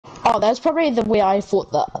Oh, that's probably the way I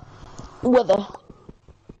fought the Wither.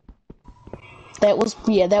 That was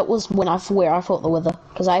when where I fought the Wither,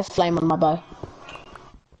 because I have flame on my bow.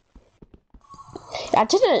 I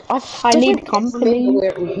need didn't company.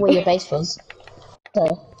 remember where your base was.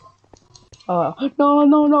 So No, don't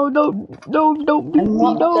beat I'm me,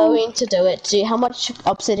 not no. going to do it. How much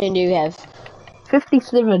obsidian do you have?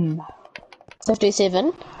 57.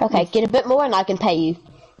 57? Okay, Yes. get a bit more and I can pay you.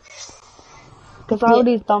 Because I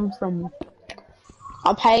already done some.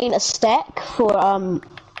 I'm paying a stack for a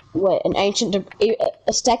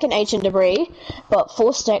stack in ancient debris, but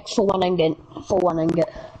 4 stacks for 1 ingot.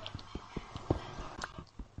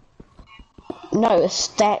 No, a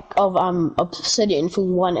stack of obsidian for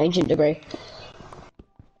 1 ancient debris.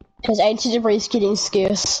 Because ancient debris is getting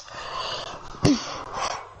scarce.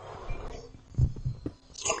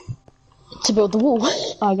 To build the wall.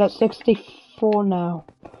 I got 64 now.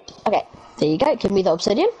 Okay, there you go. Give me the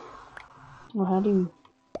obsidian. Well, how do you?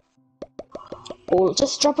 Or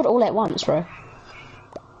just drop it all at once, bro.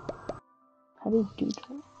 How do you do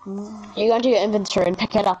that? You go into your inventory and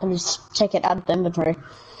pick it up and just take it out of the inventory.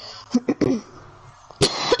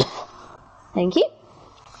 Thank you.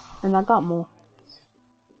 And I got more.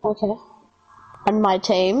 Okay. On my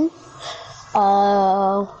team,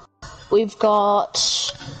 we've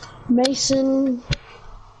got Mason,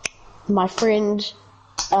 my friend,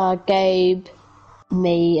 Gabe,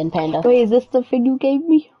 me, and Panda. Wait, is this the thing you gave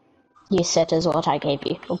me? Yes, that is what I gave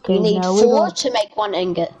you. Okay, you need now 4 to make 1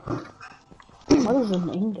 ingot. What is an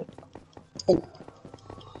ingot? Wait,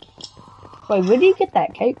 where do you get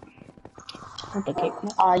that cape? Not the cape.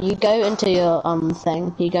 No. You go into your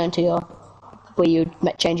thing. You go into your where you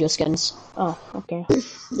change your skins. Oh, okay.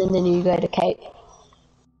 And then you go to cape.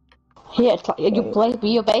 Yeah, it's like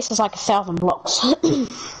your base is like 1,000 blocks.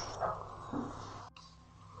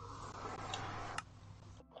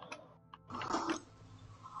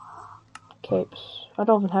 Capes. I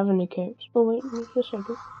don't even have any capes. Oh wait, yes I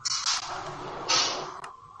do.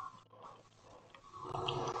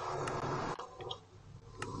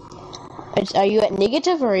 Are you at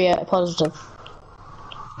negative or are you at positive?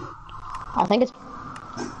 I think it's.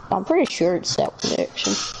 I'm pretty sure it's that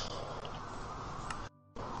direction.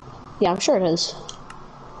 Yeah, I'm sure it is.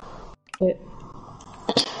 Wait.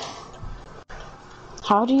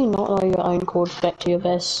 How do you not know your own codes back to your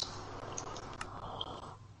base?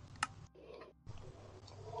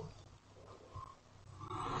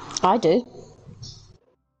 I do.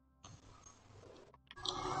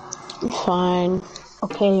 Fine.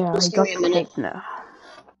 Okay, I Just got give the me a minute. cape now.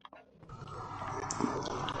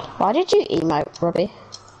 Why did you emote, Robbie?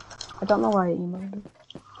 I don't know why I emailed him.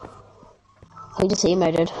 He just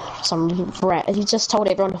emoted. He just told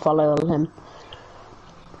everyone to follow him.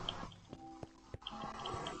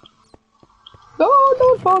 No,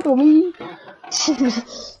 don't follow me!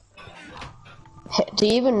 Do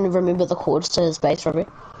you even remember the codes to his base, Robbie?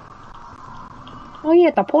 Oh yeah,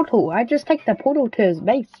 the portal. I just take the portal to his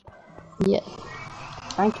base. Yeah.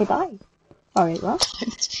 Thank you, die. Alright, well.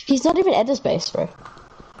 He's not even at his base, bro.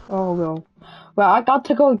 Oh no. Well, I got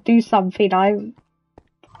to go do something.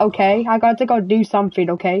 Okay, I got to go do something,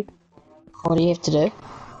 okay? What do you have to do?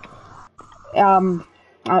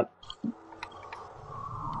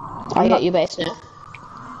 I got your base now.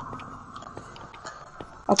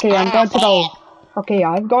 Okay, I'm going to go. Okay,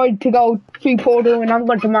 I'm going to go to portal and I'm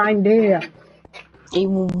going to mine there.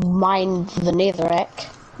 You mine the netherrack?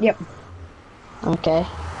 Yep. Okay.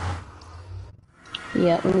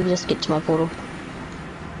 Yeah, let me just get to my portal.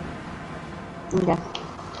 Okay.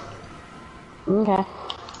 Okay.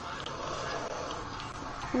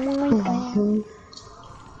 Oh my god.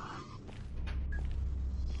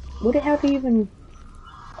 What the hell do you even...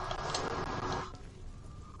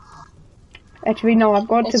 Actually, no, I'm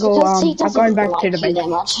going to go, I'm going back to the base.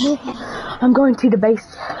 I'm going to the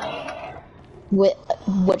base.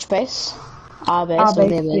 Which base? Our base Our or their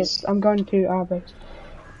base, base? yes, I'm going to our base.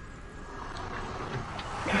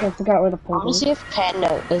 I forgot where the portal I want to see if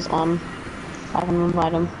Panda is on. I can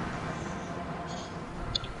invite him.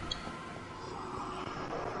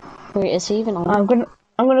 Wait, is he even on? I'm gonna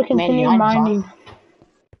continue mining.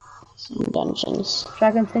 Some dungeons. Should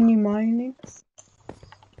I continue mining?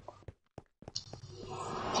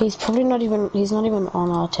 He's probably not even. He's not even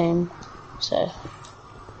on our team. So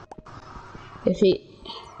if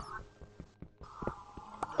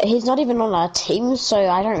he's not even on our team, so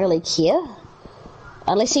I don't really care.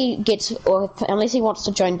 Unless he wants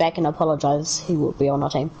to join back and apologize, he will be on our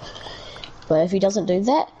team. But if he doesn't do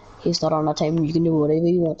that, he's not on our team. You can do whatever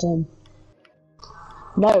you want to him.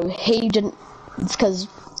 No, he didn't. It's because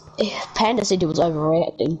Panda said he was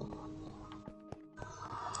overreacting.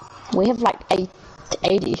 We have like 80,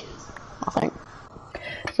 I think.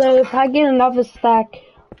 So if I get another stack,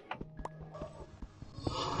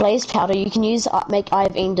 Blaze powder, you can use make Eye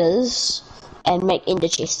of Enders and make Ender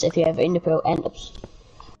chests if you have Ender Pearl and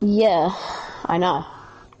yeah, I know.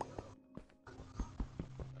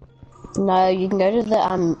 No, you can go to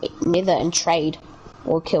the Nether and trade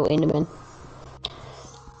or kill Enderman.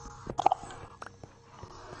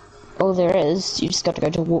 All there is, you just got to go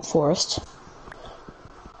to Warp Forest.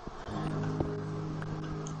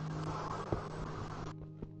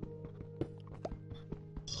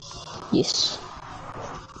 Yes.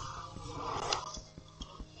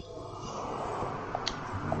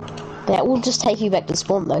 That will just take you back to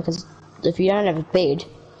spawn though, because if you don't have a bed.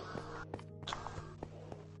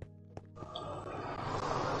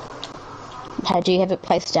 How do you have it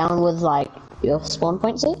placed down with like your spawn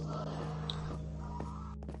points there?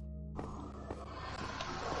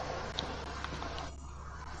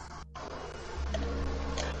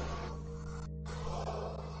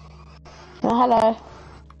 Oh, hello.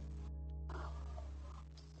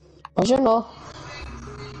 Bonjour.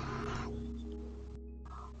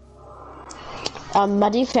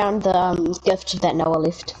 Muddy found the gift that Noah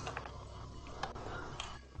left.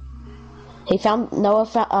 He found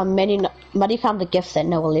Muddy found the gift that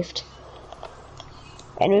Noah left.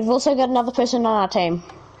 And we've also got another person on our team.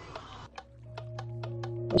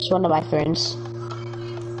 It's one of my friends.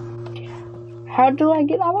 how do I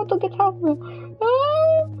want to get out of here.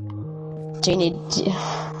 Ah! Do you need...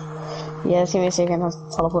 Yeah, just give me a second, I'll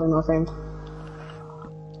teleport my friend.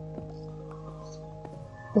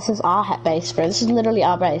 This is our base, bro. This is literally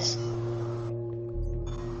our base.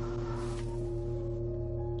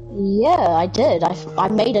 Yeah, I did. I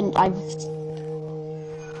made an...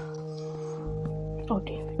 Oh,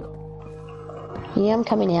 there we go. Yeah, I'm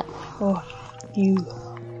coming out. Oh, you.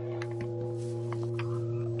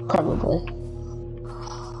 Probably.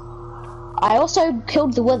 I also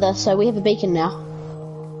killed the Wither, so we have a beacon now.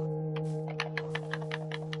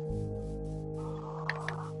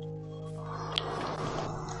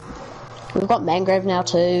 We've got mangrove now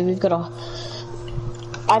too. We've got a...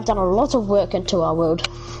 I've done a lot of work into our world.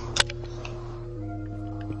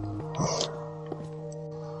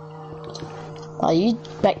 Are you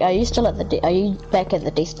back? Are you still at the? Are you back at the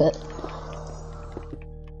death pit?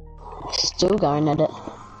 Still going at it.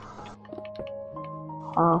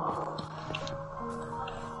 Oh.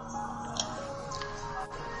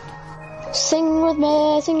 Sing with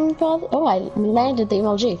me, sing brother. Oh, I landed the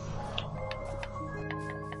MLG.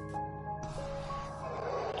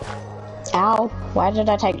 Ow. Why did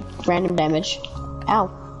I take random damage? Ow.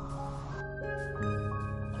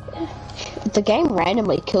 The game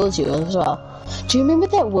randomly kills you as well. Do you remember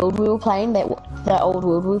that world we were playing, that old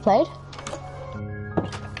world we played?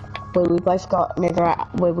 Where we both got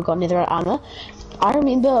netherite armor? I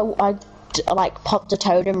remember I like popped a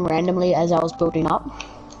totem randomly as I was building up.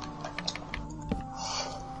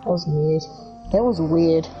 That was weird. That was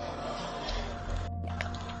weird.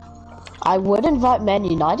 I would invite Man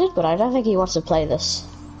United, but I don't think he wants to play this.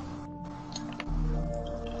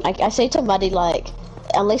 I say to Muddy, like,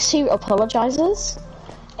 unless he apologizes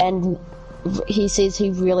and he says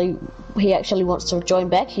he actually wants to join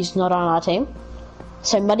back, he's not on our team.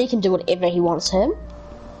 So Muddy can do whatever he wants to him.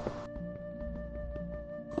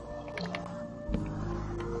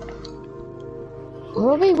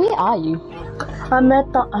 Robbie, where are you? I'm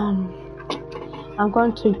at the, I'm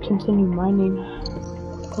going to continue mining.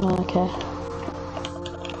 Okay.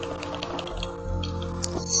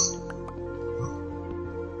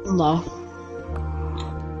 No.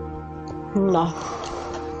 No.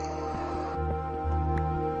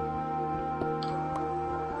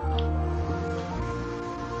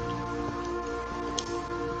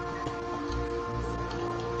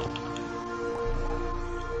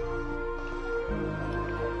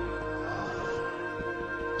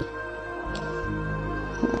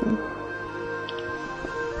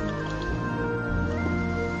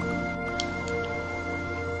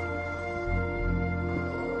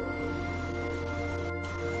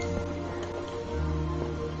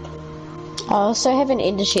 I also have an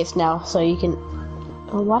ender chest now, so you can...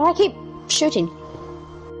 Oh, why do I keep shooting?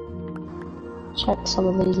 Chuck some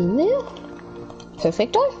of these in there.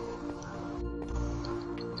 Perfecto.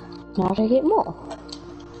 Now to get more.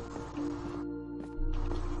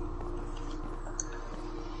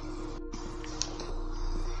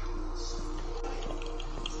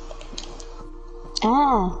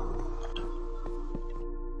 Ah.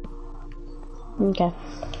 Okay.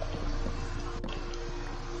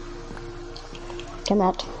 Come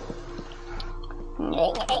out.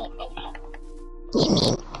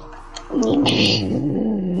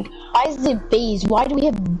 Why is there bees? Why do we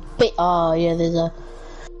have bee? Oh yeah, there's a.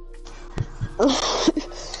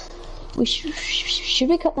 Should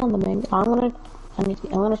we cut down the mango? I'm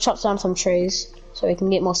gonna chop down some trees so we can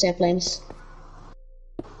get more saplings.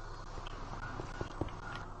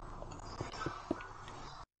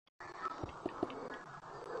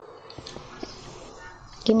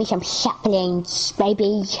 Give me some saplings,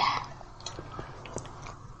 baby.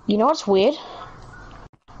 You know what's weird?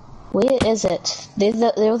 Where is it?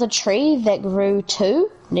 There was a tree that grew two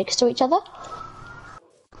next to each other,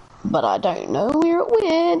 but I don't know where it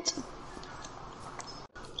went.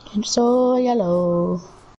 It's so yellow.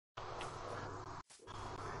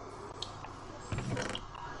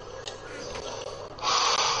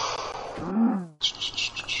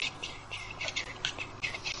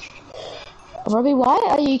 Robbie, why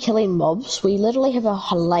are you killing mobs? We literally have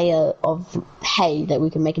a layer of hay that we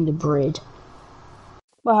can make into bread.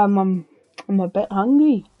 I'm a bit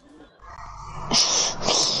hungry.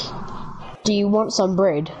 Do you want some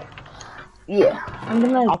bread? Yeah,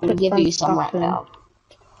 I can give you some right now.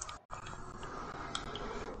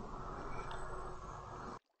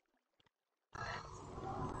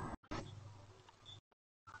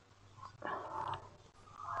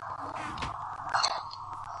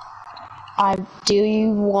 Do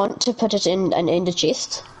you want to put it in the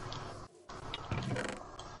chest?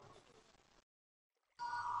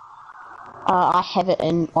 I have it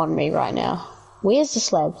on me right now. Where's the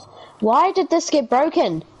slabs? Why did this get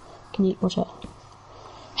broken? Can you watch it?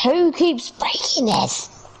 Who keeps breaking this?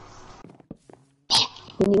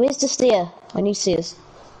 Where's the stair? I need stairs.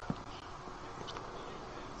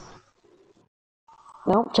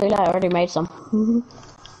 No, too late. I already made some.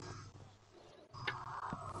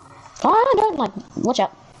 Oh, I don't like. Watch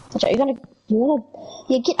out! Watch out! You wanna?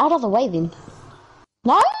 Yeah, get out of the way then.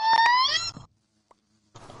 No!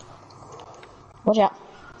 Watch out!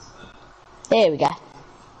 There we go.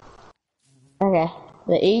 Okay,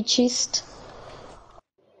 the E chest.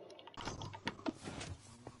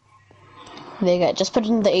 There you go. Just put it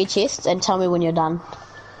in the E chest and tell me when you're done.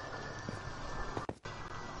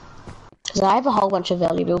 Because I have a whole bunch of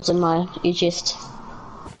valuables in my E chest.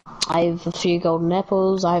 I have a few golden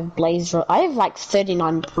apples. I have blaze rods. I have like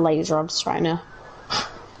 39 blaze rods right now.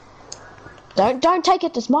 Don't take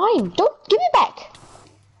it. It's mine. Don't give it back.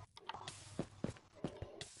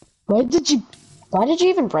 Why did you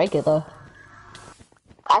even break it though?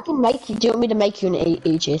 I can make you. Do you want me to make you an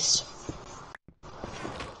E chest?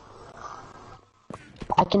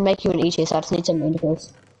 I can make you an E chest. I just need some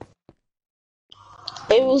interface.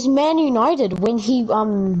 It was Man United when he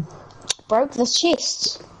broke the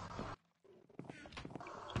chest.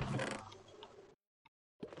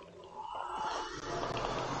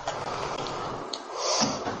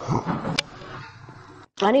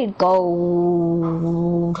 I need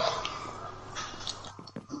gold.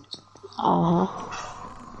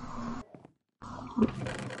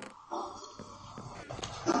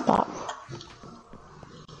 But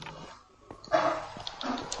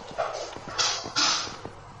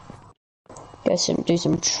do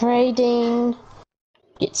some trading.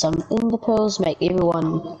 Get some ender pearls. Make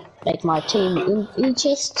my team in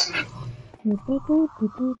chests.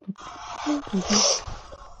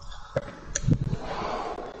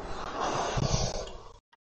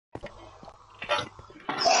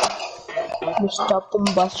 Mr.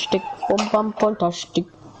 Bombastic, fantastic.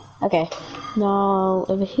 Okay, now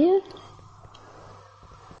over here.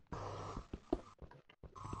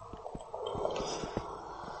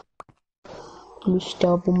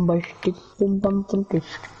 Mr. Bombastic, fantastic.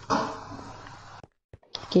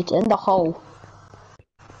 Get in the hole.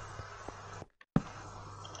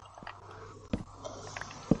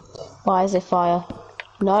 Why is there fire?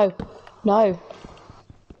 No, no.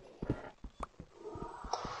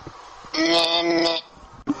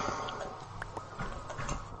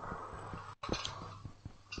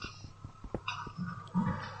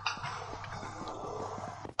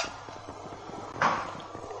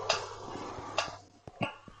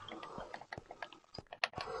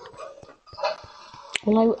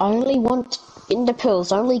 Well, I only want ender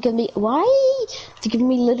pearls. Only give me why? To give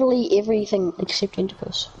me literally everything except ender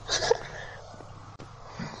pearls.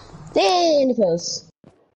 There, ender pearls.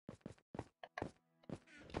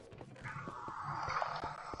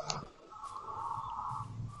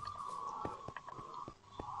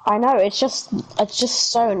 I know, it's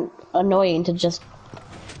just so annoying to just,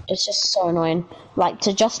 it's just so annoying. Like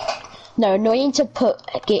to just, no, annoying to put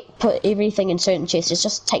everything in certain chests. It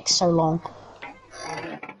just takes so long.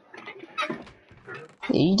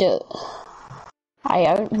 You do.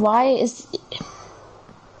 Why is?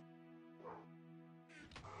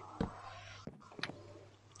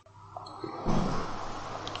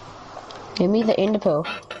 Give me the ender pearl.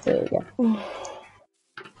 There we go.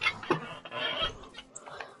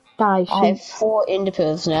 Nice. I have 4 ender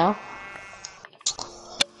pearls now.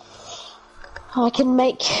 I can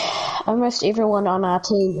make almost everyone on our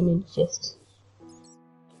team an ender chest.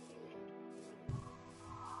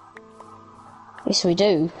 Yes, we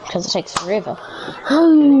do, because it takes forever.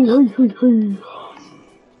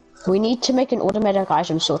 We need to make an automatic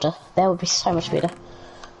item sorter. That would be so much better.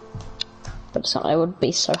 But it's not, it would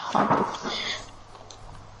be so hard.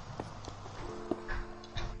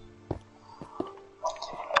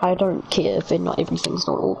 I don't care if not everything's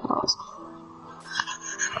not organized.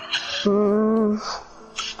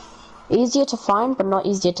 Easier to find, but not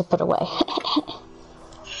easier to put away.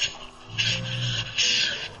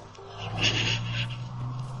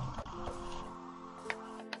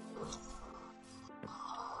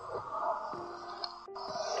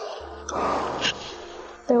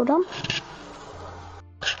 They're all done.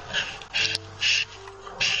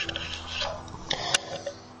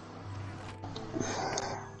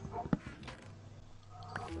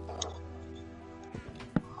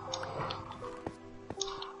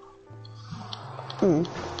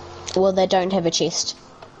 Well, they don't have a chest.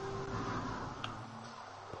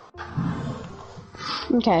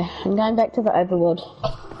 Okay, I'm going back to the overworld.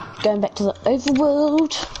 Going back to the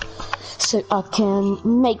overworld, so I can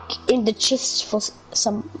make ender chests for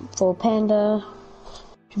Panda.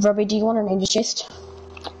 Robbie, do you want an ender chest?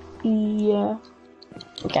 Yeah.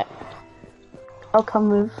 Okay. I'll come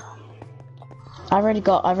with. I've already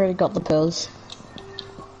got the pearls.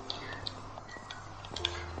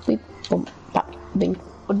 Beep, boom, bap, bing.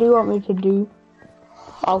 What do you want me to do?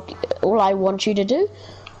 All I want you to do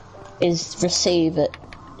is receive it.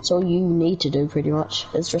 That's all you need to do, pretty much,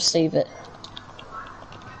 is receive it.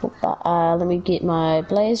 Let me get my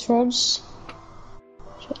blaze rods.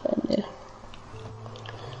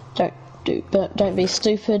 Don't be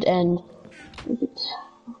stupid and.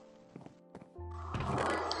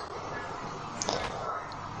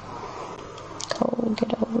 Cole,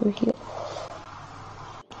 get over here.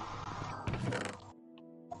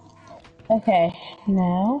 Okay,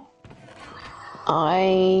 now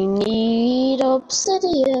I need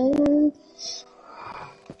obsidian.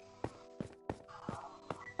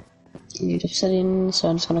 So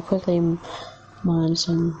I'm just gonna quickly mine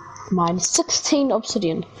 16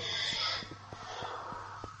 obsidian.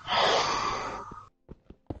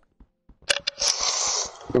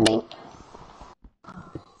 Me.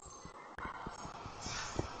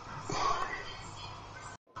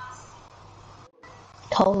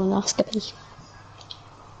 Colonoscopy.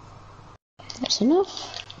 That's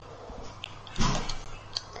enough.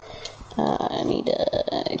 I need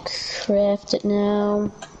to craft it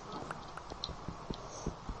now.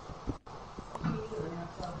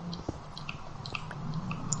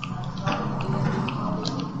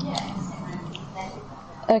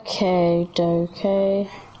 Okay.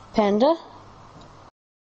 Panda?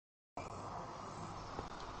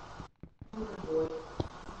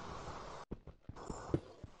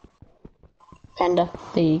 Panda,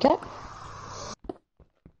 there you go.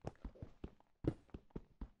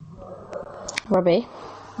 Robbie?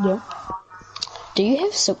 Yeah. Do you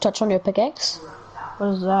have silk touch on your pickaxe? What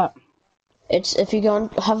is that? It's if you go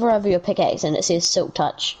and hover over your pickaxe and it says silk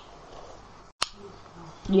touch.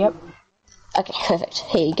 Yep. Okay, perfect.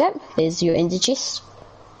 Here you go. There's your ender chest.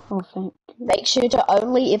 Oh, thank you. Make sure to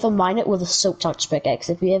only ever mine it with a silk touch pickaxe.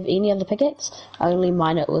 If you have any other pickaxe, only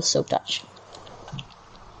mine it with silk touch.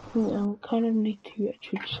 I kind of need to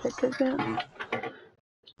actually check again.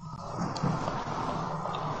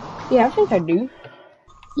 Yeah, I think I do.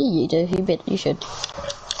 Yeah, you do. You should.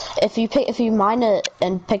 If you mine it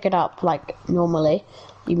and pick it up like normally,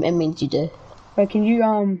 it means you do. But can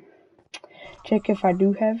you check if I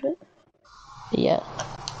do have it? Yeah.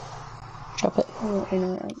 Drop it. Oh, you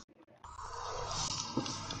know,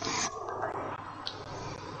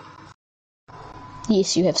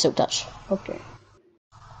 Yes, you have silk touch. okay.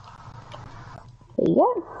 There you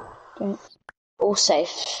go. Thanks. All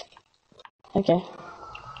safe. Okay.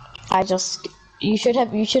 You should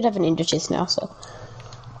have an ender chest now, so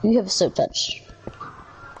you have a silk touch.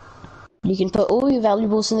 You can put all your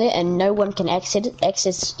valuables in there, and no one can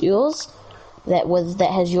access yours. That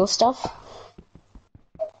has your stuff.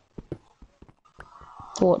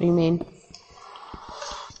 What do you mean?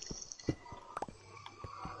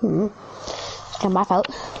 Come back out.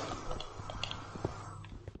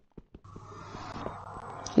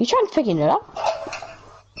 You trying to picking it up?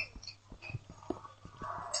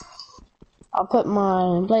 I'll put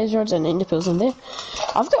my blaze rods and ender pearls in there.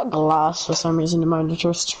 I've got glass for some reason in my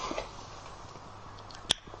interest.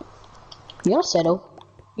 You're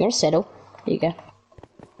gonna settle. Here you go.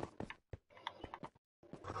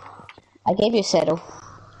 I gave you a saddle.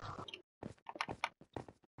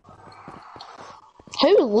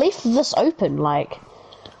 Who left this open? Like,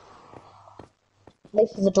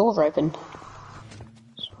 left the door open.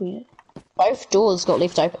 Sweet. Both doors got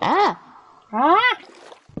left open. Ah! Ah!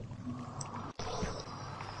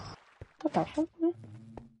 What the fuck, man?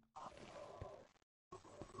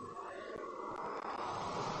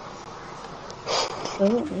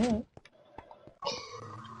 Oh, yeah.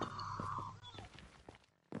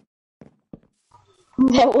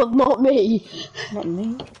 That was not me. Not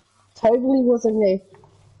me. Totally wasn't me.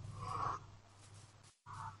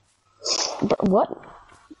 But what?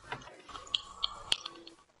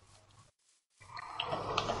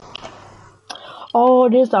 Oh,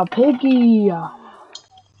 there's a piggy.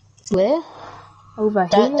 Where? Over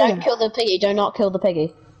Don't here. kill the piggy. Do not kill the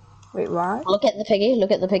piggy. Wait, what? Look at the piggy. Look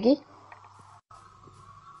at the piggy.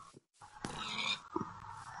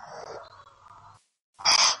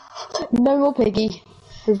 No more piggy.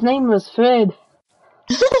 His name was Fred.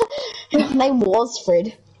 His name was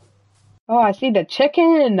Fred. Oh, I see the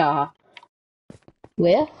chicken.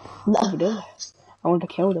 Where? Over there. I want to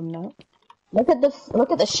kill them now. Look at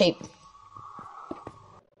the sheep.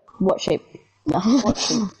 What sheep? No. What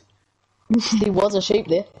sheep? There was a sheep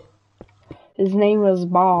there. His name was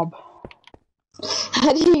Bob.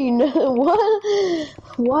 How do you know? What?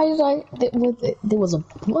 Why did I? There was a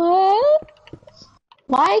what?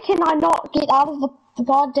 Why can I not get out of the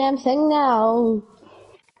goddamn thing now?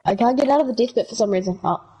 I can't get out of the death bit for some reason.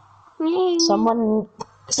 Oh.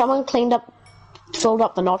 Someone filled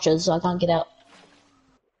up the notches, so I can't get out.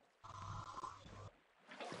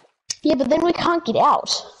 Yeah, but then we can't get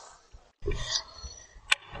out.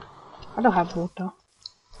 I don't have water.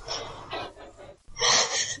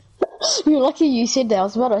 You're lucky you said that. I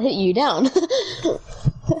was about to hit you down.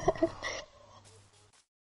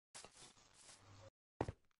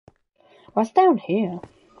 What's down here?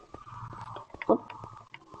 What?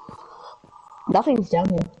 Nothing's down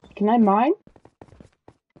here. Can I mine?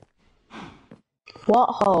 What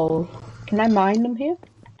hole? Can I mine them here?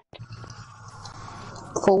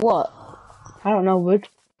 For what? I don't know, wood.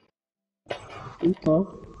 Okay.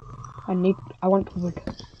 I want wood.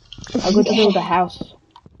 I'm going to build a house.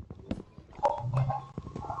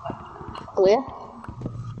 Where?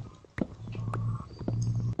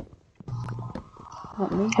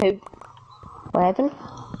 Not me. Who? What happened?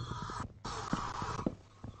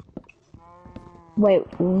 Wait,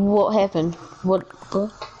 what happened? What?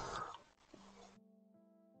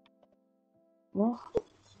 What?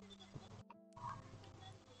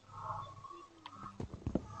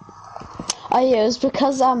 Oh yeah, it was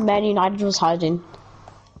because Man United was hiding.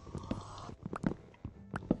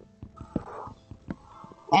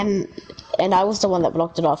 And I was the one that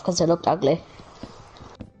blocked it off because it looked ugly.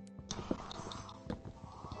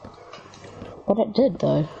 But it did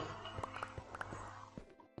though.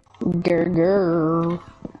 Grr.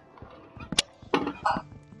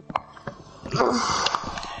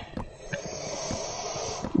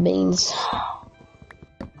 Beans.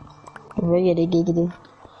 Riggedy giggity.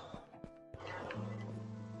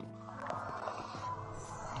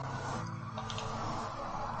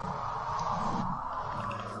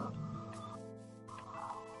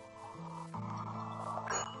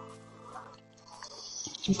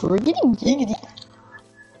 Riggedy giggity.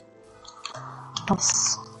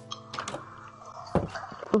 Nice.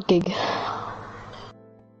 Gig.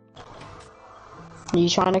 Are you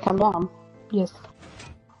trying to come down? Yes.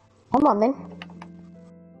 Come on then.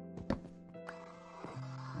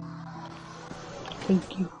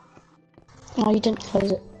 Thank you. Oh, you didn't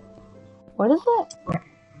close it. What does that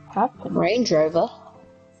happen? Range Rover.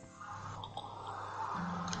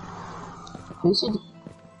 Who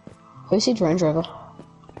said Range Rover?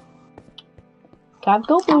 Can I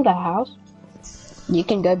go build a house? You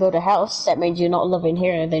can go build a house. That means you're not living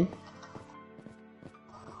here then.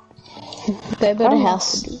 Go build a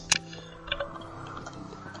house.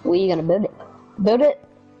 Where are you gonna build it? Build it?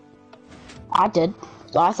 I did.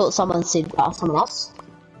 I thought someone said someone else.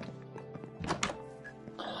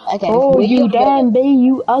 Okay. Oh, you damn bee,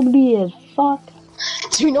 you ugly as fuck.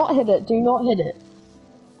 Do not hit it. Do not hit it.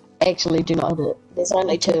 Actually, do not hit it. There's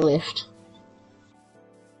only 2 left.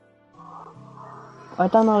 I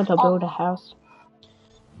don't know how to build a house.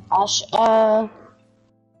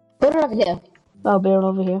 Build it over here. I'll build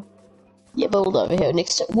over here. Yeah, build over here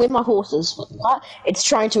next to where my horse is. What? It's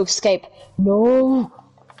trying to escape. No.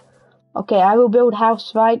 Okay, I will build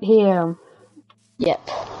house right here. Yep.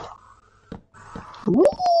 Woo!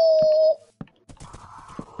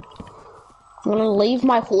 I'm gonna leave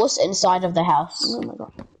my horse inside of the house. Oh my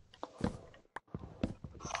god.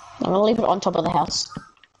 I'm gonna leave it on top of the house.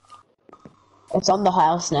 It's on the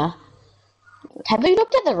house now. Have you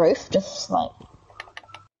looked at the roof? Just like,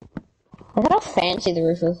 look at how fancy the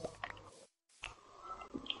roof is.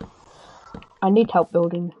 I need help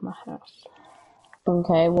building my house.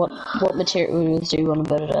 Okay, what materials do you want to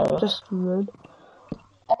build it out of? Just wood.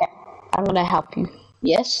 Okay, I'm gonna help you.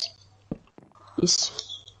 Yes. Yes.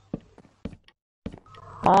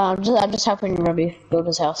 I'm just helping Robbie build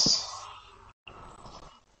his house.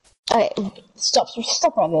 Okay, stop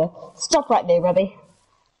right there. Stop right there, Robbie.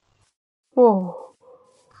 Whoa.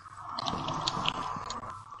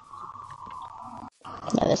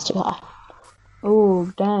 No, that's too high. Oh,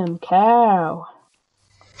 damn cow.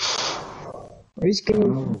 Where's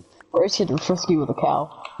getting frisky with a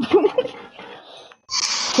cow?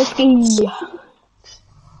 Frisky.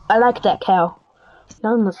 I like that cow.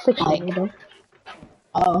 Not in the section, you know.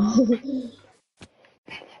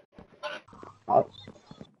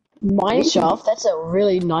 Mineshaft, that's a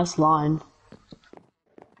really nice line.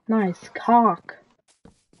 Nice cock.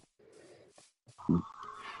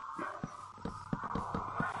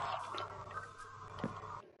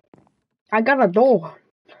 I got a door.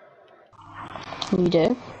 You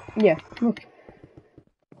do? Yeah, look.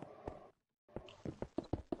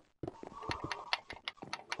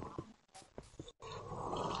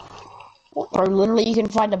 Bro, literally you can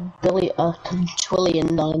find a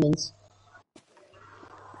trillion diamonds.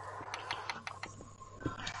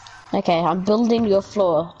 Okay, I'm building your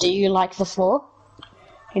floor. Do you like the floor?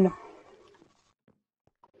 You know.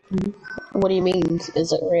 What do you mean,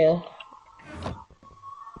 is it rare?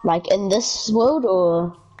 Like in this world,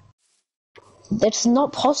 or? That's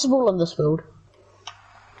not possible in this world.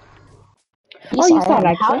 Yes, Oh, you I saw am.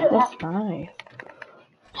 like that? That's nice.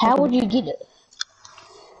 How would you get it?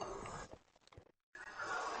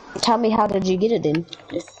 Tell me, how did you get it then,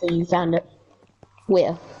 if you found it?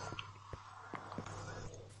 Where?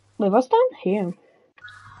 Wait, what's down here?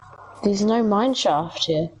 There's no mine shaft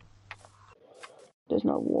here. There's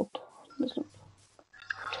no water. There's no...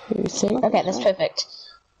 2, 3. Okay, that's perfect.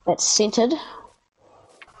 That's centered.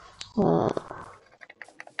 I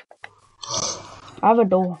have a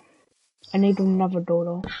door. I need another door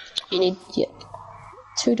though. You need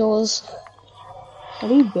 2 doors. How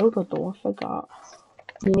do you build a door? I forgot.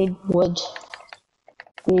 You need wood.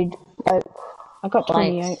 You need oak. I got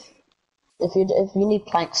planks. 28. If you need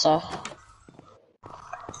planks, so.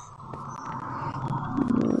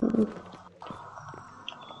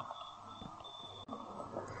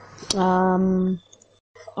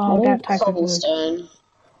 Oh, that type of wood. Cobblestone.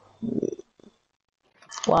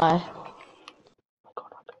 Why?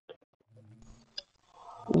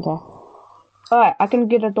 Okay. Alright, I can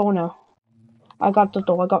get a door now. I got the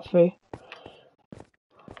door. I got 3.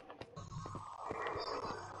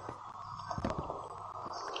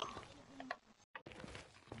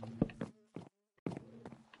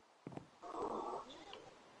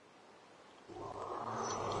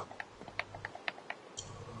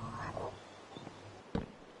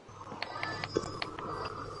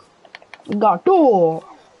 We got a door.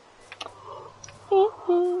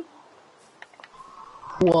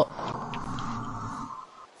 What?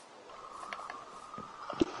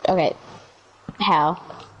 Okay. How?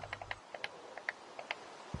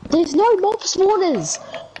 There's no mob spawners!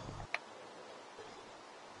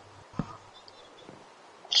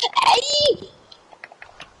 Hey!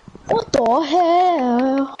 What the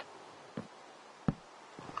hell?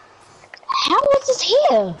 How is this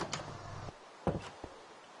here?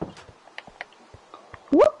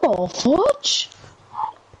 What the fudge?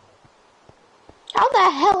 How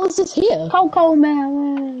the hell is this here? Cocoa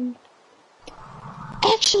melon.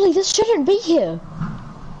 Actually, this shouldn't be here.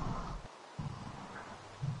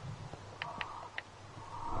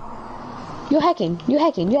 You're hacking. You're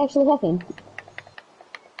hacking. You're actually hacking.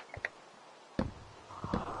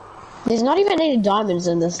 There's not even any diamonds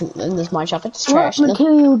in this mine shop. It's trash. What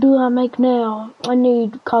material do I make now? I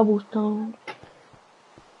need cobblestone.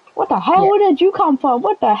 What the hell? Yeah. Where did you come from?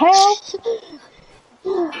 What the hell?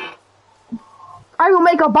 I will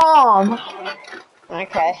make a bomb.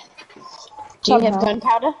 Okay. Do you have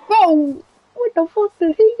gunpowder? Whoa! What the fuck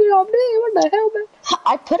did he get up there? What the hell, man?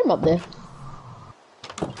 I put him up there.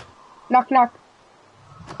 Knock, knock.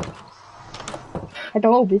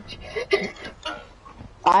 Hello, bitch.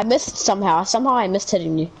 I missed somehow. Somehow I missed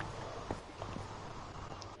hitting you.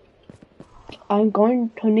 I'm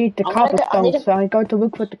going to need the cobblestone, so I'm going to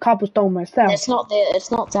look for the cobblestone myself. It's not there.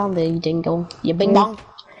 It's not down there, you dingle. You bing bong.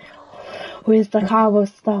 Where's the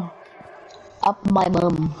cobblestone? Up my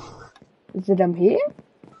bum. Is it up here?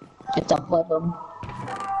 It's up my bum.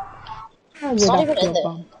 It's not even in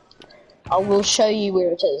there. I will show you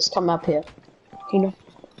where it is. Come up here. You know.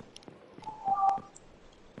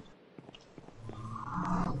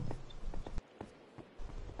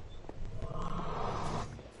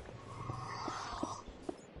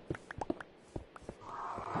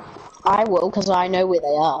 I will, because I know where they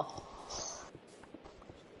are.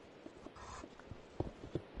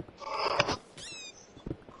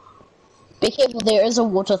 Be careful, there is a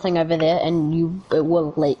water thing over there, and it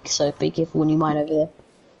will leak, so be careful when you mine over there.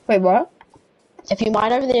 Wait, what? If you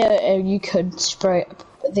mine over there, you could spray...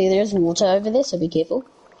 There's water over there, so be careful.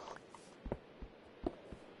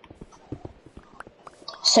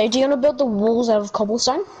 So, do you want to build the walls out of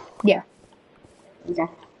cobblestone? Yeah. Okay.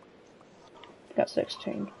 Got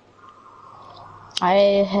 16. I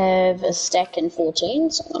have a stack in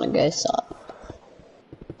 14, so I'm gonna go start.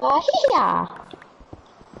 Here!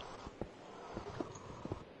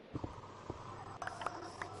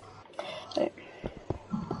 Wait.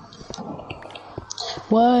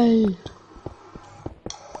 Why?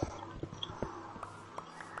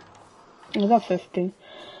 I got 15.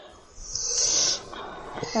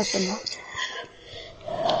 That's enough.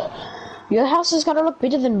 Your house is gonna look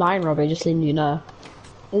better than mine, Robbie, just letting you know.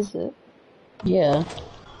 Is it? Yeah.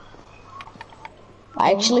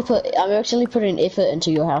 I'm actually putting effort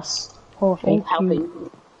into your house. Oh, thank helping.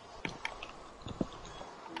 you.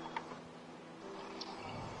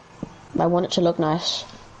 I want it to look nice.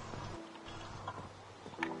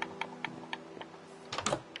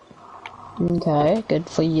 Okay, good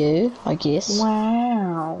for you, I guess.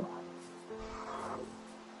 Wow.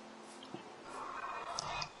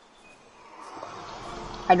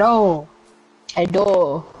 Hello. A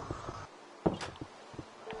door.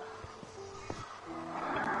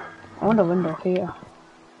 I want a window here.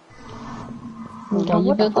 Okay,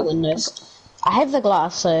 you build the windows. I have the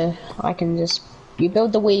glass, so I can just... You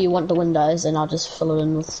build the where you want the windows, and I'll just fill it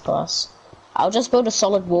in with glass. I'll just build a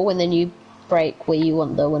solid wall, and then you break where you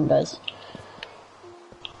want the windows.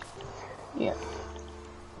 Yeah.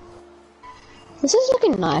 This is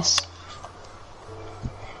looking nice.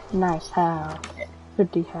 Nice house.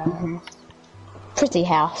 Pretty house. Pretty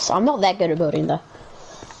house. I'm not that good at building, though.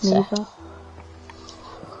 So. Neither.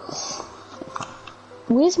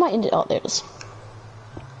 Where's my oh, there it is.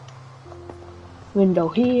 Window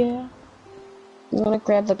here. I'm gonna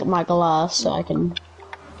grab my glass so I can...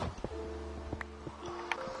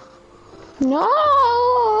 No!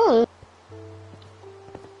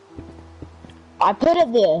 I put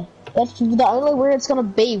it there. That's the only where it's gonna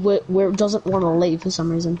be, where it doesn't want to leave for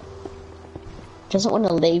some reason. It doesn't want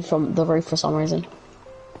to leave from the roof for some reason.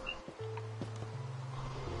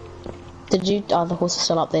 Did you... Oh, the horse is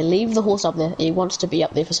still up there. Leave the horse up there. He wants to be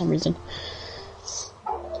up there for some reason.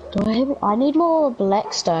 Do I have... I need more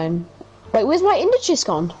blackstone. Wait, where's my ender chest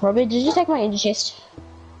gone? Robbie, did you take my ender chest?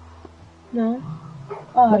 No.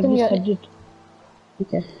 Oh, Look in yes, your- I did.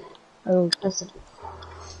 Okay. Oh, Listen.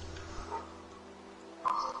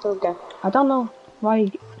 Okay. I don't know why.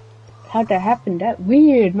 How'd that happen? That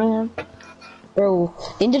weird, man. Bro,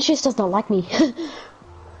 the ender chest does not like me.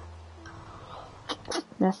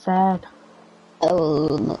 That's sad.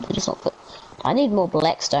 Oh, no, that is not good. I need more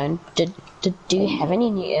blackstone. Do you have any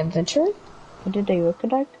in your inventory? What did they look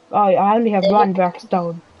like? Oh, I only have one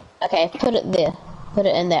blackstone. Okay, put it there. Put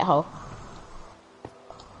it in that hole.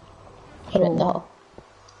 Put it in the hole.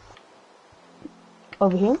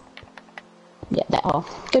 Over here? Yeah, that hole.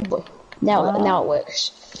 Good boy. Now it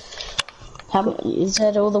works. Is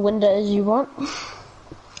that all the windows you want?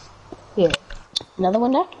 Yeah. Another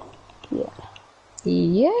window? Yeah.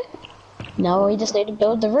 Yeah. Now we just need to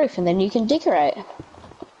build the roof and then you can decorate.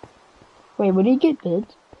 Wait, what do you get, bid?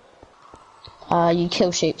 You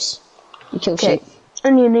kill sheeps. You kill Okay. sheep.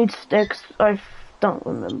 And you need sticks. I don't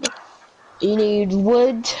remember. You need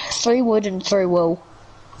wood, 3 wood and 3 wool.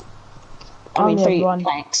 I mean, only have 3 one.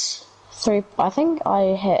 planks. 3, I think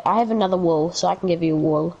I have another wool, so I can give you a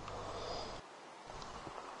wool.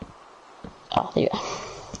 Oh, there you go.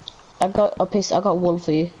 I got wool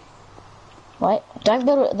for you. Wait, don't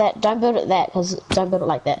build it that, don't build it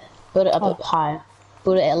like that. Build it a bit higher.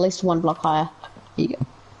 Build it at least 1 block higher. Here you go.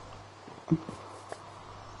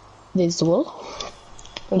 There's the wool.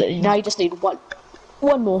 Now you just need one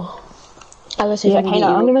more. I'm gonna see if I can get you.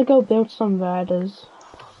 I'm gonna go build some ladders.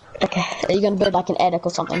 Okay, are you gonna build like an attic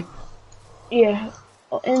or something? Yeah.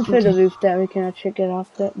 Instead of roof that we can actually get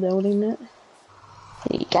off that building it.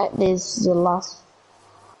 There you go, there's the last...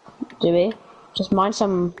 Do we? Just mine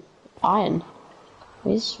some iron.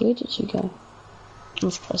 Where did you go?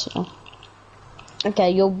 Let's press it on.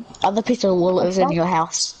 Okay, your other piece of wool is in your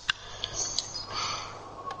house.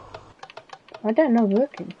 Why that not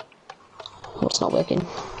working? What's not working?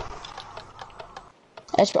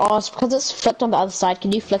 It's because it's flipped on the other side.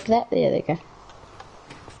 Can you flick that? There you go.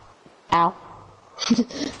 Ow.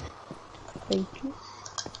 Thank you.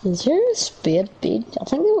 Is there a spare bed? I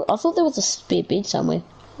thought there was a spare bed somewhere.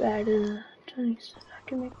 That is 20 seconds. I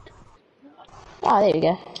can make it. Oh, there you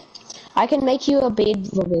go. I can make you a bed,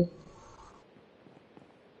 Robbie.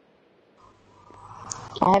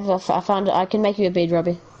 I found it. I can make you a bed,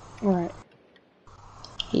 Robbie. Alright.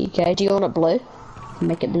 Here you go. Do you want it blue?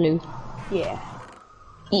 Make it blue. Yeah.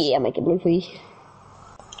 Yeah, make it blue for you.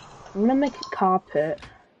 I'm gonna make a carpet.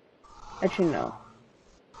 Actually, no.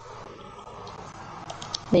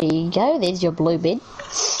 There you go. There's your blue bed.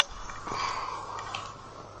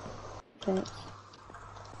 Thanks.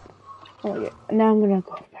 Oh yeah. Now I'm gonna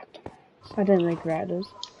go back to mine. I didn't make ladders.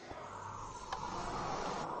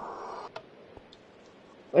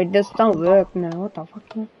 Wait, this don't work now. What the fuck?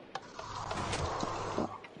 Oh,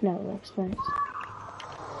 now it works. Thanks.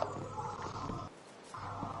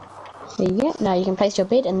 There you go. Now you can place your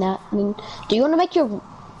bed and that. I mean, do you want to make your...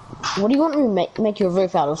 What do you want to make your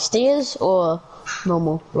roof out of? Stairs or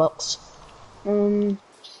normal blocks?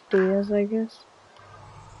 Stairs, I guess.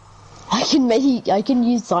 I can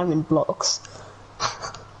use diamond blocks.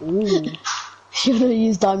 Ooh. You want to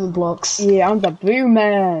use diamond blocks? Yeah, I'm the blue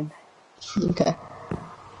man. Okay.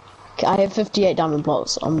 I have 58 diamond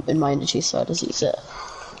blocks in my energy, so I just use it.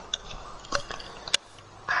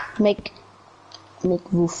 Make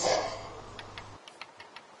roof.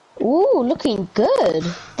 Ooh, looking good.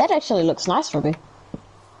 That actually looks nice, Ruby.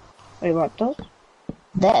 Wait, what does?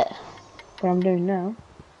 That. What I'm doing now?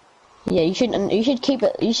 Yeah, you should keep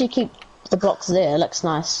it. You should keep the blocks there. It looks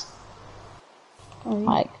nice. Oh, yeah.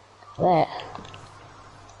 Like that.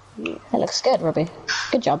 Yeah. That looks good, Ruby.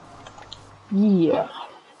 Good job. Yeah.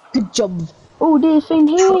 Good job. Oh, this thing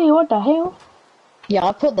here. What the hell? Yeah,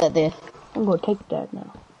 I put that there. I'm gonna take that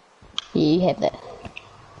now. Yeah, you have that.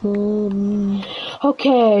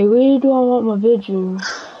 Okay, where do I want my video?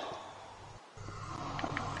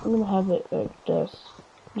 I'm gonna have it like this.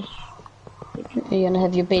 You're gonna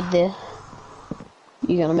have your bed there.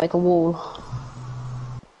 You're gonna make a wall.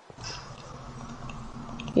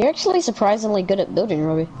 You're actually surprisingly good at building,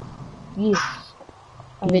 Robbie. Yes.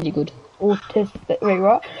 Very good. Autistic. Wait,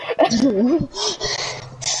 what?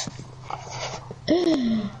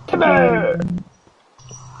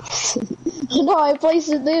 No, I placed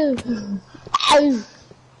it there. Ow.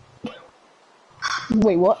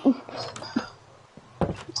 Wait, what?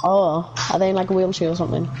 Oh, are they in like a wheelchair or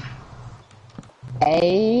something?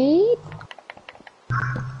 Hey.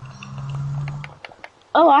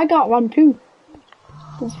 Oh, I got one too.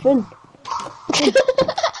 It's fun.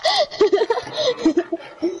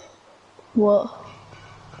 What?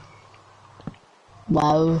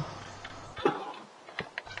 Wow.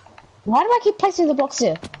 Why do I keep placing the blocks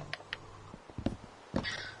here?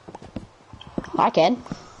 I can.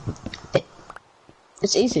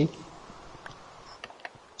 It's easy.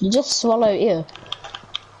 You just swallow air.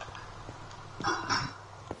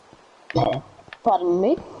 Pardon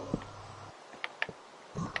me.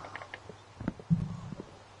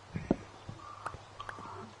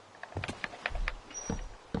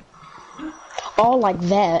 Oh, like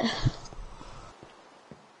that.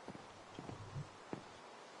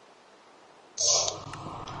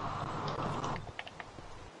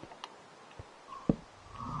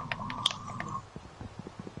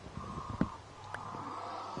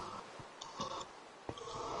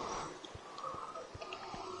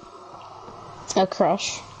 A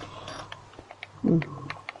crush.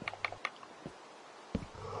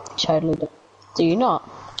 Totally. Do you not?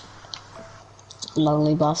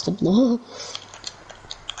 Lonely bastard. No,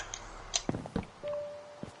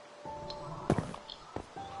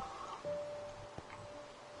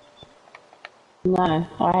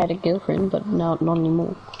 I had a girlfriend, but not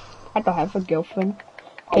anymore. I don't have a girlfriend.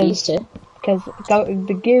 I used to. Because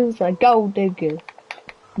the girls are gold diggers.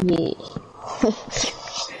 Yeah.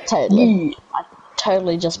 Totally. Yeah.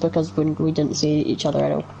 Totally just because we didn't see each other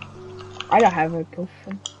at all. I don't have a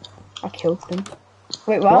girlfriend. I killed them.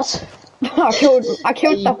 Wait, what? I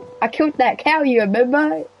killed that cow, you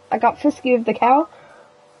remember? I got frisky with the cow.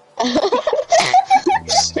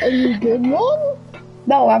 Are you good, Mom?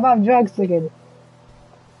 No, I'm on drugs again.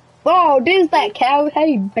 Oh, there's that cow.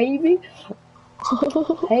 Hey, baby.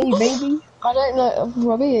 Hey, baby. I don't know,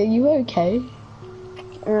 Robbie, are you okay?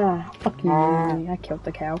 Fuck you, I killed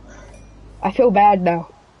the cow. I feel bad now.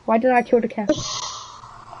 Why did I kill the cow?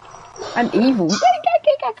 I'm evil.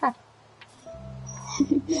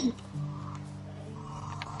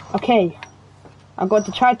 Okay. I'm going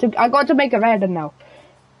to make a random now.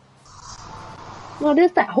 Well,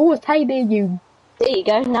 there's that horse. Hey there, you There you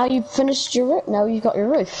go. Now you've finished your roof. Now you've got your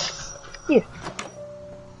roof. Yeah.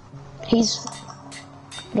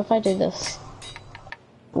 What if I do this?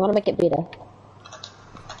 I want to make it better.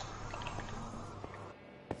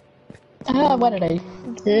 Ah, what did I?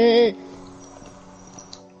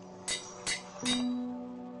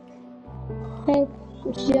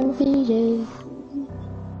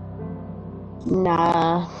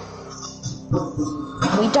 Nah.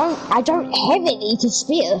 I don't have any to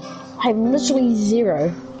spare. I have literally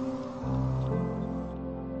 0.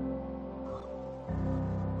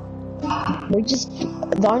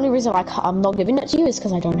 The only reason I'm not giving it to you is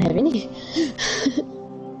because I don't have any.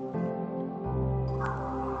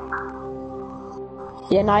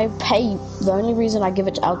 Yeah, and I pay, the only reason I give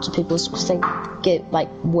it out to people is because they get,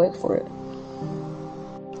 work for it.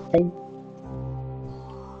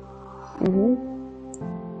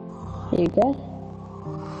 Here you go.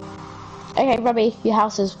 Okay, Robbie, your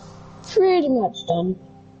house is pretty much done.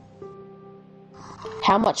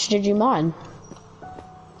 How much did you mine?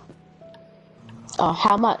 Oh,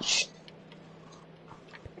 how much?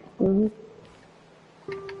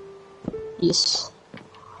 Yes.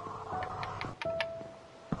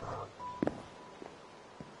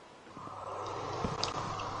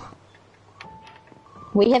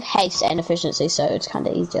 We have haste and efficiency, so it's kind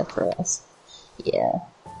of easier for us. Yeah.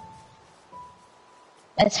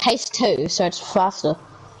 It's haste too, so it's faster.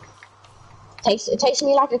 It takes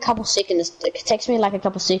me like a couple seconds. It takes me like a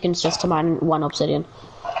couple seconds just to mine 1 obsidian.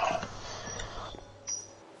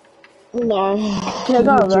 No. Yeah,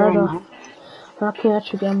 go around. I can't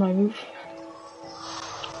actually get on my roof.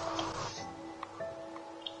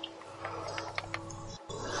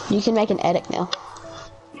 You can make an attic now.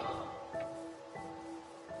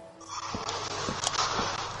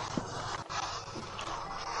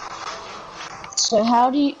 So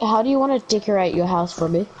how do you want to decorate your house for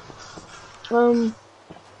me? You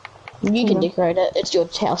can decorate it. It's your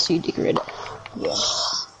house. You decorate it. Yeah.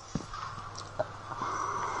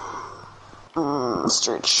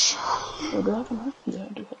 Stretch. Oh, do I have enough? Yeah,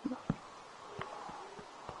 I do have enough.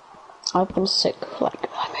 I've been sick like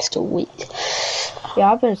almost a week.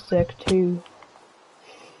 Yeah, I've been sick too.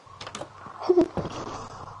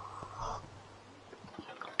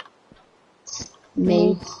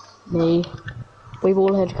 Me. We've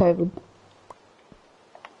all had COVID.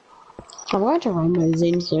 I'm going to Rainbow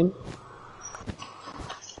Zen soon.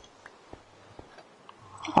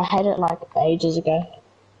 I had it like ages ago.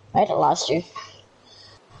 I had it last year.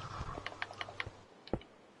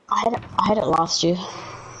 I had it last year.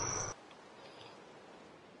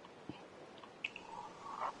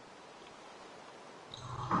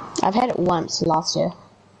 I've had it once last year.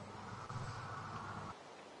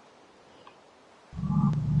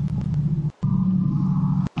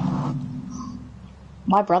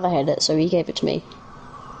 My brother had it, so he gave it to me.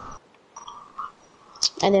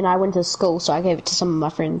 And then I went to school, so I gave it to some of my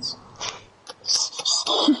friends.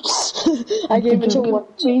 I gave it to one.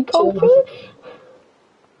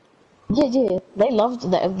 Yeah, they loved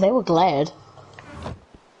it. They were glad.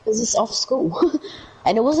 Because it's off school.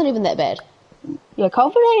 And it wasn't even that bad. Yeah,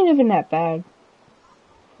 COVID ain't even that bad.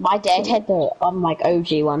 My dad had the,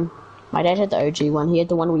 OG one. My dad had the OG one. He had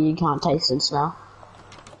the one where you can't taste and smell.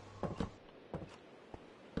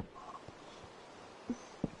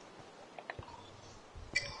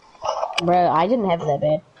 Bro, I didn't have it that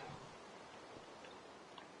bad.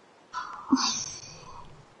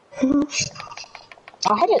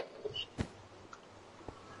 I had it.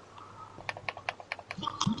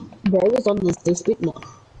 Bro was on this bit now.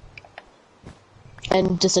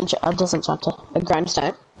 And disenchanter. A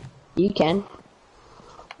grindstone. You can.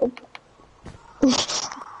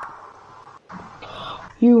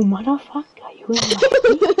 You motherfucker, you in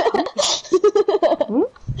my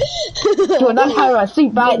Do not have a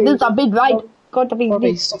seat back, this is a big right. Got to be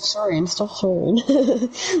Robbie, stop swearing.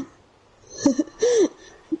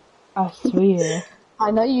 I swear.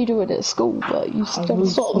 I know you do it at school, but you still gotta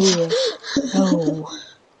stop. No.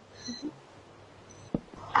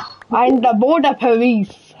 I'm the border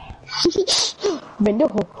police.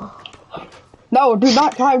 Bendejo. No, do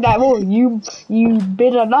not climb that wall. You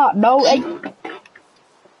better not. No, hey.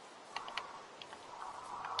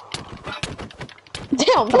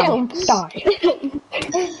 Down. Die.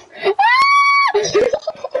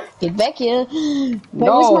 Get back here.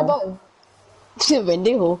 No. Where's my bow?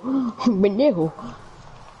 Bendejo.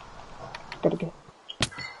 Gotta go.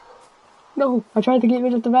 No, I tried to get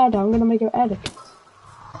rid of the ladder. I'm gonna make an attic.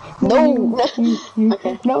 No.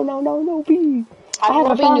 Okay. No, please. I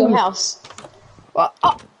want to be in your house.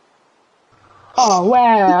 Oh,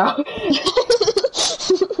 wow.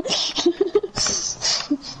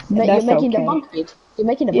 You're making okay. the bunk bed. You're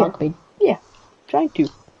making a bunk bed. Yeah, trying to.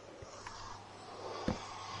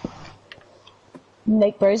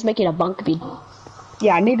 Bro's making a bunk bed.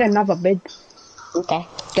 Yeah, I need another bed. Okay.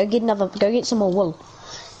 Go get some more wool.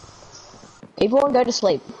 Everyone go to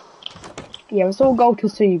sleep. Yeah, let's all go to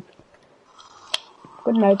sleep.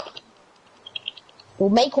 Good night. We'll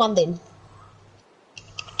make one then.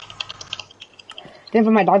 Never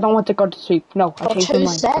mind, I don't want to go to sleep. No, I Or changed my 2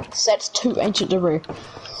 mind. stacks, that's 2 ancient debris.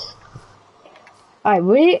 Alright,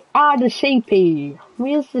 where are the sheepy?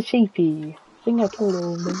 Where's the sheepy? I think I killed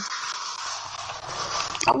all of them.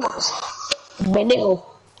 Benil.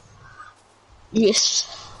 Yes.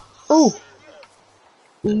 Oh,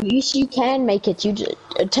 Yes, you can make it.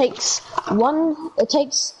 It takes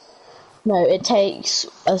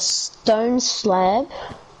a stone slab.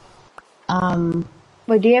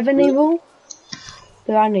 wait, do you have any wool?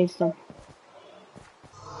 Do I need some?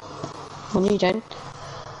 Well, you don't.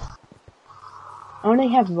 I only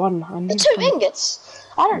have one. I need 2 some. ingots.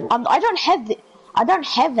 I don't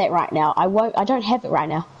have that right now. I don't have it right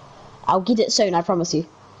now. I'll get it soon. I promise you.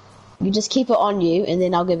 You just keep it on you, and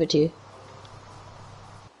then I'll give it to you.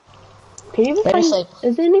 Can you even Better find? sleep.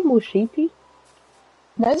 Is there any more sheepy?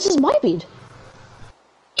 No, this is my bed.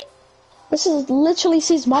 This is literally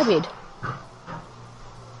says my bed.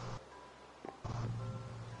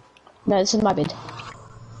 No, this is my bed.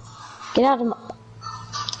 Get out of my...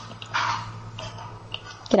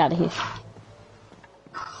 Get out of here.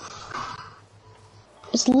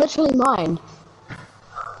 It's literally mine.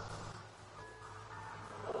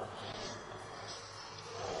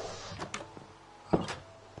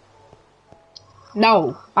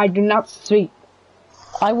 No, I do not sleep.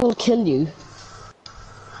 I will kill you.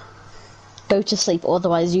 Go to sleep,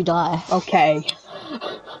 otherwise you die. Okay.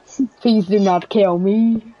 Please do not kill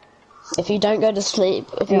me. If you don't go to sleep,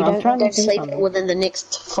 trying to do something. within the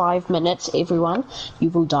next 5 minutes, everyone, you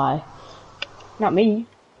will die. Not me.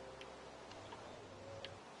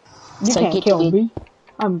 You So can't get kill to me.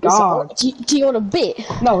 I'm God. Do you want to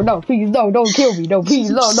bet? No, no, please, no, don't kill me. No, please,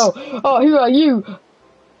 no, no. Oh, who are you?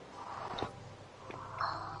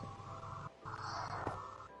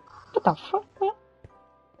 What the fuck, man?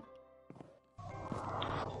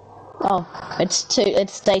 Oh,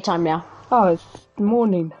 it's daytime now. Oh, it's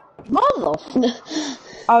morning. Mother!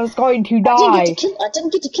 I was going to I die.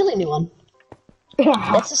 didn't get to kill anyone.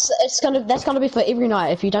 That's gonna be for every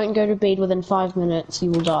night. If you don't go to bed within 5 minutes,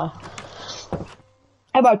 you will die.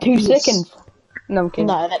 How about 2 seconds? No, I'm kidding.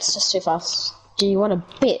 No, that's just too fast. Do you want to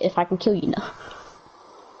bet if I can kill you now?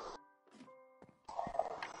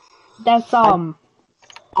 That's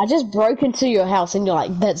I just broke into your house and you're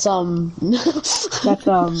like, that's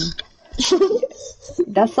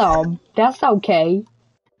that's okay.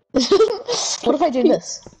 What if I do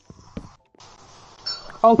this?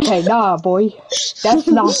 Okay, nah, boy. That's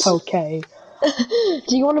not okay.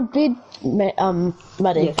 Do you want a bed,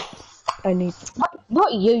 Muddy? Yes, I need.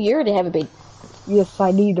 Not you. You already have a bed. Yes,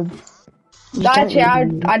 I need them. You don't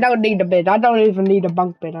Actually, need I don't need a bed. I don't even need a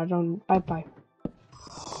bunk bed. Bye.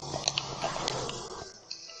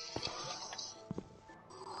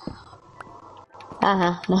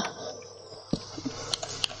 No.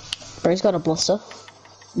 Bro's got a blister.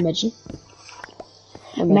 Imagine.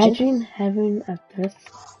 Imagine having a this.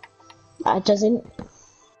 It doesn't.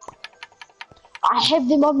 I have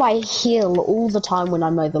them on my heel all the time when I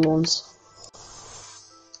mow the lawns.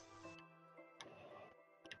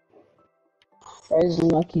 Bro's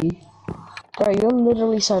lucky. Bro, you're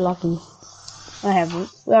literally so lucky. I haven't.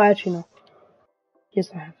 Well, actually, no. Yes,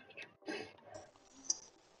 I have.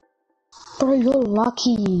 Bro, you're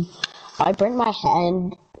lucky. I burnt my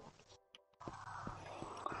hand.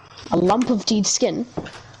 A lump of dead skin.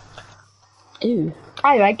 Ew.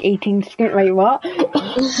 I like 18 skin. Wait, what?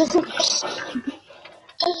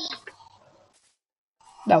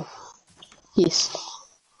 No. Yes.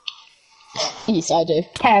 Yes, I do.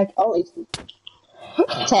 Tag. Oh,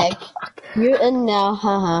 tag. You're in now,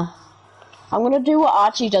 haha. I'm gonna do what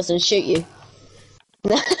Archie does and shoot you.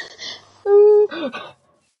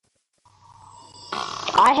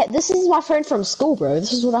 This is my friend from school, bro.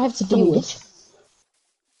 This is what I have to deal with.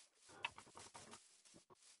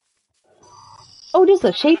 Oh, there's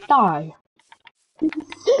a sheep die.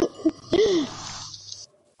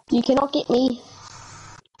 You cannot get me.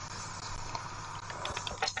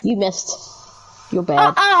 You missed. You're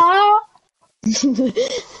bad.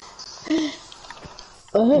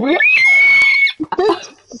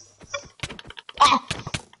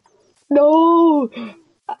 No!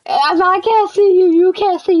 I can't see you, you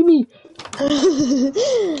can't see me.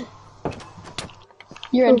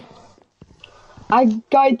 You're in. I'm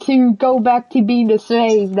going to go back to being a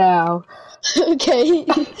slave now. Okay.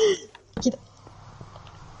 Get...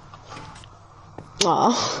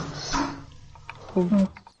 Aw.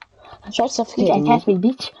 Try You suffocating can't catch me.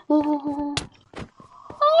 me, bitch.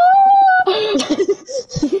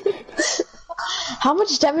 How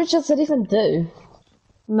much damage does it even do?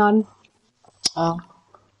 None. Oh.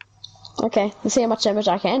 Okay, let's see how much damage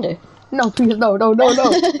I can do. No, please, no.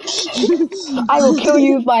 I will kill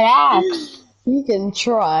you with my axe. You can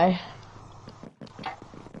try.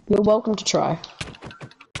 You're welcome to try.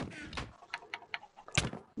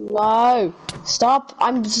 No! Stop!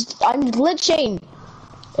 I'm glitching!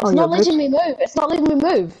 It's not letting me move! It's not letting me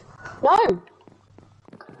move!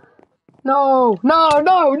 No! No,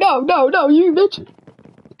 you bitch.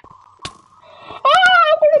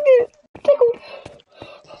 I'm gonna get tickled.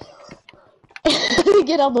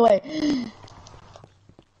 Get out of the way.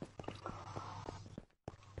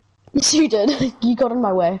 Yes, you did. You got in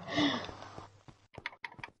my way.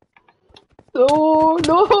 No.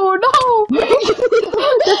 This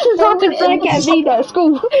is what it's like at me at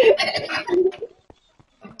school.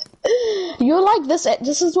 You're like this.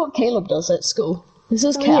 This is what Caleb does at school. This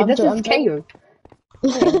is Yeah, this is Caleb.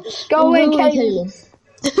 Go away, Caleb.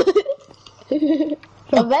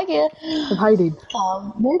 I'm back here. I'm hiding.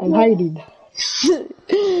 I'm hiding.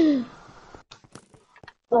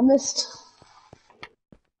 I missed.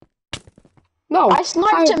 No. I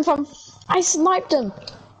sniped him from. I sniped him.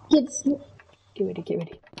 Get ready.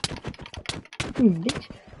 Bitch.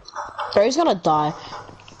 Bro, he's gonna die.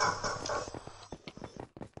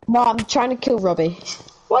 No, I'm trying to kill Robbie.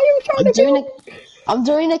 Why are you trying to kill? I'm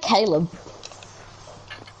doing a Caleb.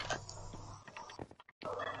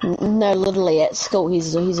 No, literally at school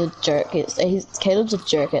he's a jerk. Caleb's a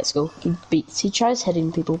jerk at school. He tries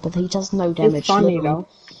hitting people, but he does no damage. It's funny though.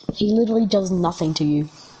 He literally does nothing to you.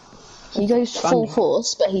 He goes full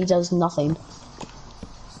force, but he does nothing.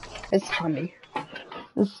 It's funny.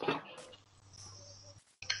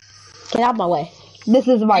 Get out of my way. This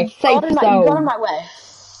is my safe zone. You got in my way.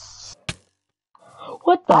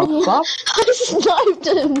 What the fuck? I sniped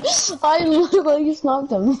him. I literally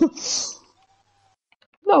sniped him.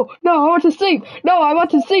 No, I want to sleep. No, I want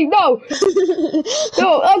to sleep. No,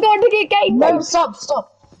 no, I'm going to get game. No, stop.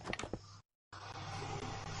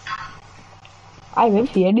 I'm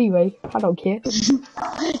empty anyway. I don't care.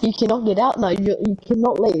 You cannot get out. No, you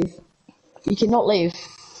cannot leave. You cannot leave.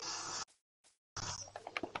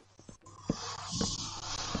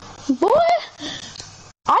 Boy,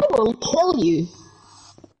 I will kill you.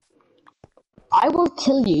 I will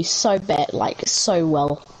kill you so bad, like so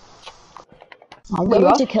well. I'm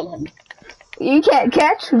going to kill him. You can't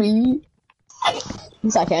catch me.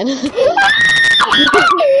 Yes, I can. I'm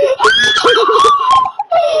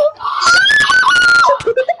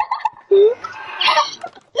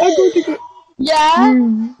going to get... Yeah?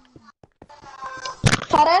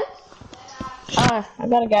 Pardon? Oh, I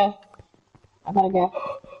gotta go.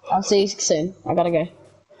 I'll see you soon. I gotta go.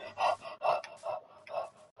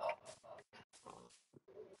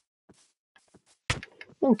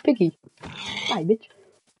 Oh, piggy. Hi, bitch.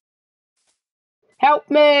 Help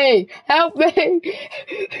me!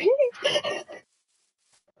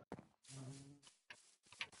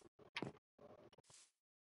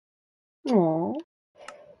 Aww.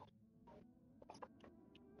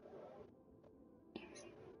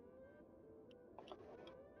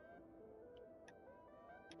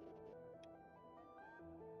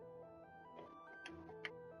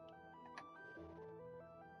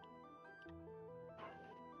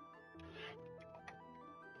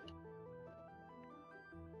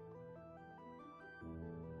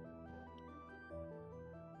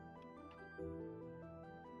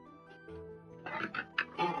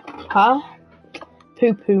 Huh?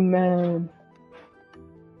 Poo-poo man.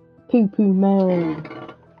 Poo-poo man.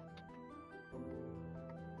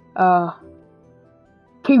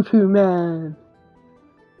 Poo-poo man.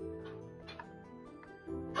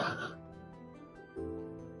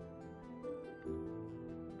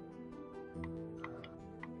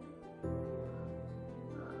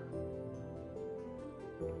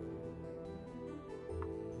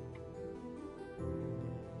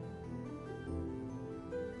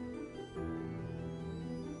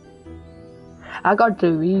 I got to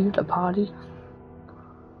leave the party.